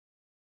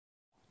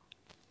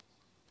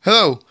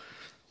Hello,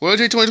 World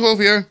J 2012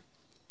 here,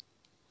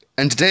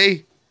 and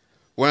today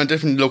we're in a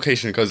different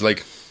location because, I'm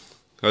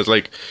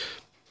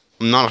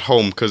not at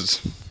home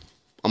because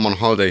I'm on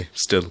holiday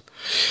still.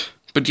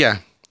 But yeah,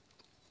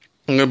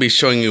 I'm gonna be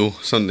showing you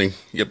something.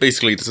 Yeah,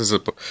 basically,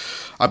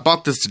 I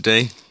bought this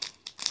today.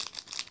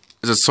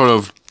 It's a sort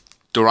of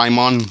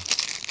Doraemon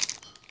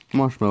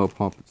Marshmallow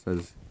Pop. It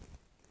says,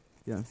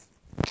 yes.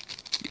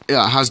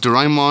 Yeah, it has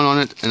Doraemon on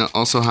it, and it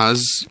also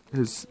has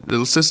his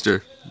little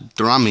sister,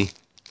 Dorami.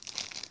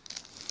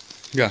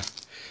 Yeah,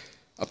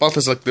 I bought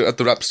this at the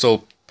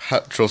Repsol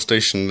petrol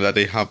station that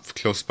they have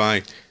close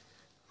by.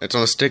 It's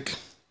on a stick,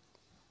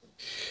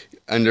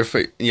 and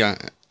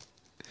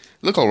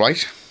look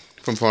alright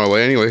from far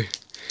away. Anyway,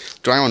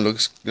 Doraemon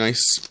looks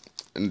nice,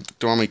 and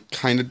Dorami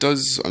kind of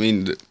does. I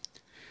mean, it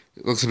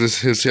looks like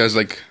he has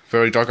like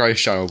very dark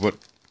eyeshadow, but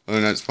other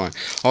than that, it's fine.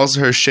 Also,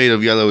 her shade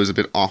of yellow is a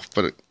bit off,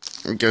 but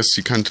I guess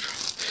you can't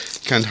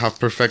have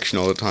perfection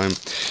all the time.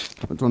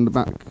 What's on the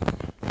back?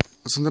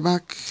 What's on the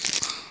back?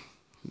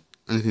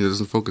 Anything that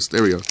doesn't focus.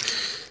 There we go.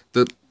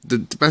 The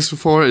best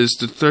before is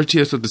the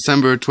 30th of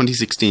December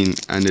 2016,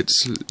 and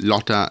its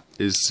Lotta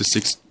is the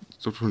 6th.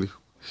 So probably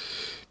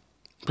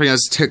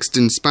has text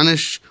in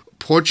Spanish,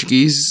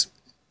 Portuguese,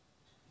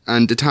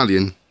 and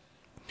Italian.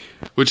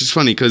 Which is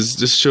funny because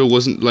this show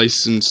wasn't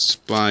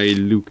licensed by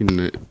Luke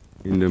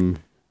in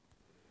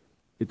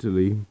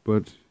Italy,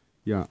 but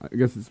yeah, I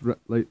guess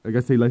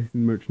they license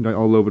merchandise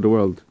all over the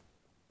world.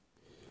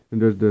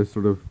 And there's the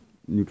sort of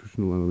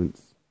nutritional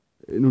elements.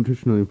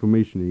 Nutritional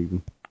information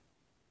even.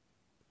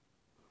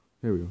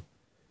 There we go.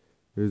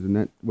 Here's the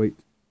net weight.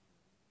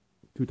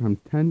 2 times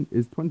 10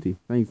 is 20.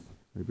 Thanks,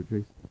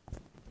 Hypertrace.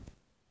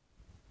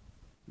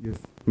 Yes.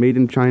 Made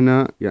in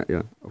China.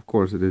 Yeah, of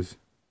course it is.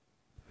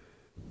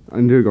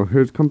 And there we go.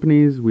 Here's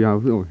companies. We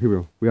have, here we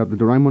go. We have the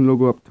Doraemon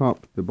logo up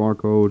top, the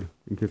barcode,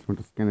 in case you want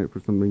to scan it for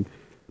something.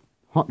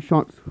 Hot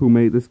Shots, who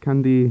made this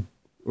candy.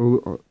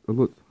 Or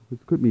look,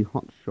 it could be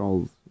Hot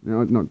Shots.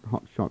 No, not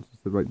Hot Shots,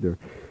 it's right there.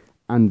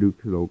 And Duke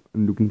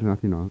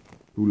International,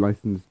 who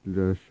licensed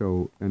the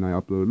show, and I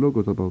uploaded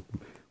logos about them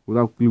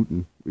without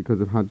gluten,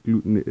 because if it had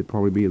gluten, it'd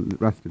probably be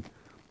arrested.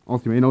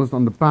 Also, you may notice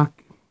on the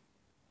back,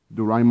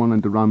 Doraemon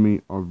and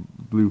Dorami are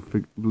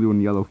blue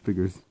and yellow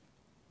figures.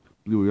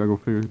 Blue and yellow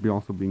figures be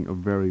also being a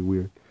very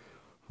weird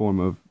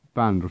form of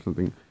band or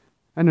something.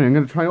 Anyway, I'm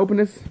going to try open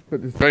this,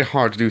 but it's very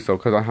hard to do so,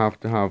 because I have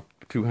to have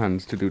 2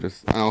 hands to do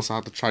this. I also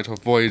have to try to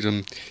avoid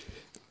trying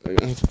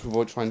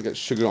to get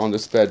sugar on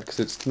this bed, because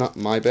it's not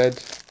my bed.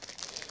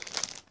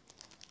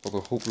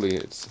 Although hopefully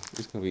it's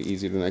going to be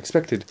easier than I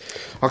expected.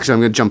 Actually, I'm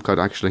going to jump cut,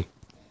 actually.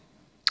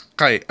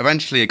 Okay,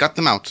 eventually I got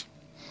them out.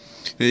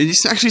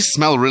 These actually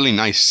smell really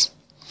nice.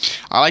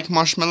 I like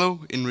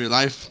marshmallow in real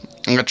life.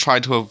 I'm going to try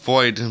to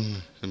avoid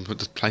put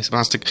this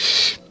plastic.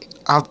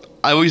 I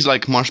always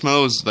like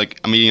marshmallows, like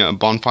I'm eating at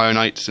bonfire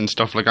nights and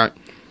stuff like that.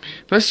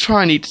 Let's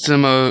try and eat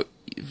some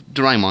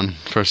Doraemon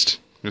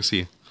first. Let's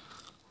see.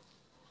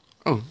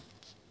 Oh.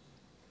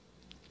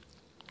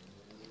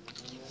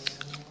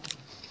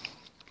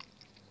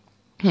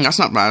 That's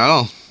not bad at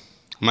all.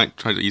 I might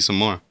try to eat some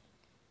more.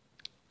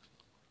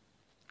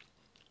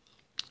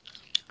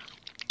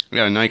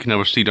 Yeah, now you can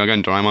never see that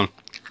again, Doraemon.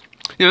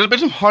 Yeah, there's a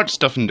bit of hard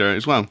stuff in there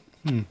as well.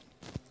 Hey,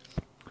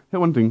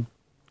 one thing.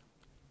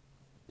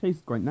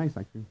 Tastes quite nice,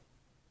 actually.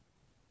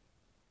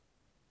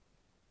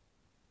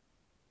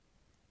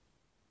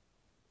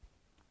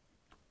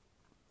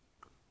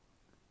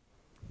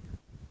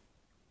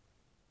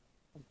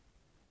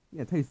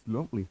 Yeah, it tastes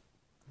lovely.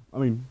 I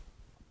mean,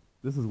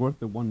 this is worth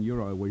the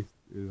 €1 I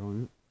wasted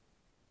on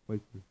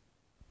it.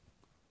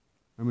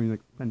 I mean, like,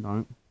 spent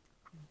on it.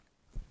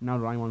 Now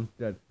Doraemon's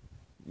dead.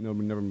 There'll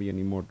never be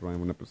any more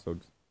Doraemon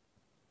episodes.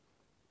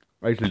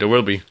 Actually, there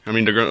will be. I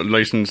mean, they're going to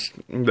license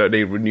that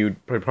they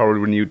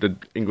probably renewed the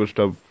English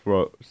dub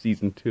for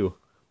season 2.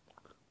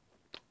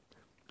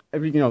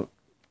 Reminds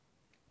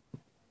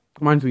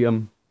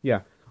me,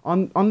 yeah.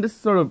 On this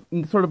sort of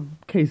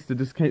case that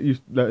this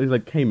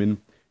came in,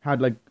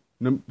 had like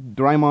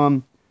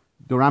Doraemon,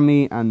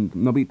 Dorami, and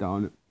Nobita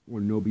on it, or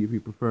Nobi if you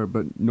prefer,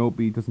 but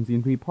Nobi doesn't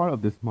seem to be part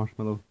of this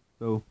marshmallow.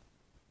 So,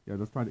 yeah,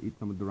 let's try to eat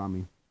some of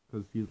Dorami,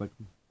 because she's like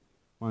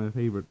one of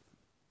my favorites.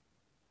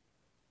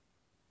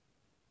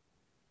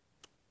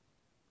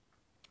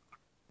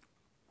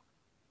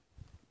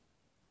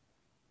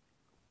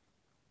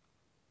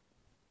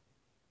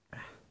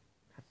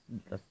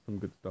 That's some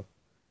good stuff.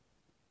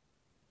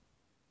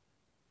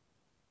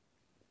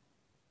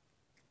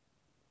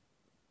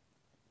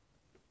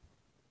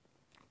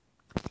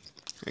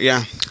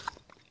 Yeah.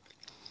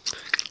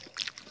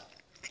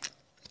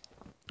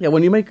 Yeah,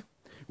 when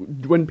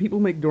people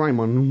make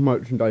Doraemon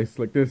merchandise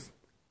like this,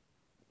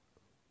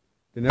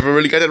 they never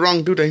really get it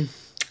wrong, do they?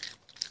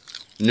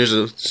 And there's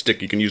a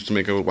stick you can use to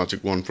make a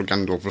one for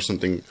Gandalf or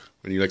something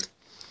when you like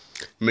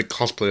make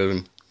cosplay of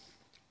him.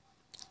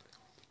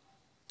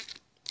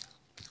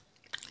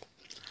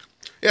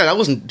 Yeah, that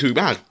wasn't too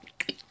bad.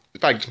 In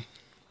fact,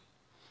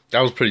 that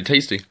was pretty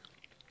tasty.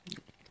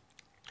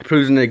 It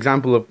proves an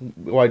example of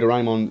why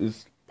Doraemon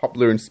is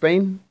popular in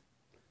Spain.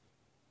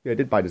 Yeah, I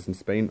did buy this in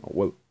Spain. Oh,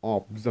 well,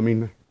 obs. I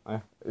mean,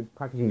 it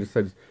practically just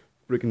says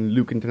freaking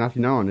Luke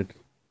International on it.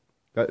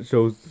 That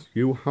shows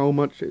you how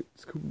much it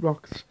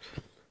rocks.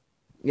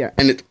 Yeah,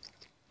 and it's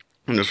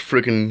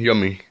freaking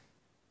yummy.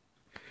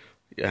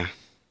 Yeah.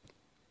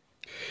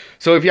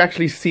 So if you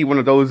actually see one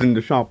of those in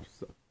the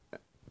shops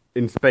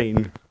in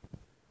Spain,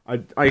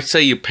 I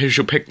say you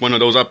should pick one of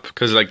those up,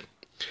 because like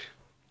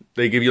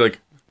they give you like,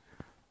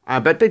 I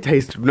bet they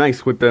taste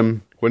nice with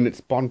them when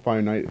it's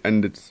bonfire night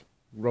and it's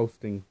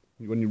roasting.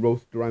 When you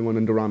roast Doraemon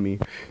and Dorami,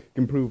 you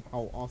can prove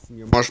how awesome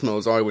your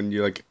marshmallows are when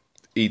you like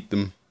eat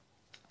them.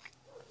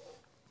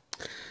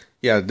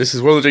 Yeah, this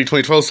is World of Day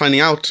 2012 signing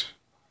out,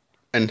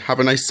 and have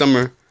a nice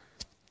summer.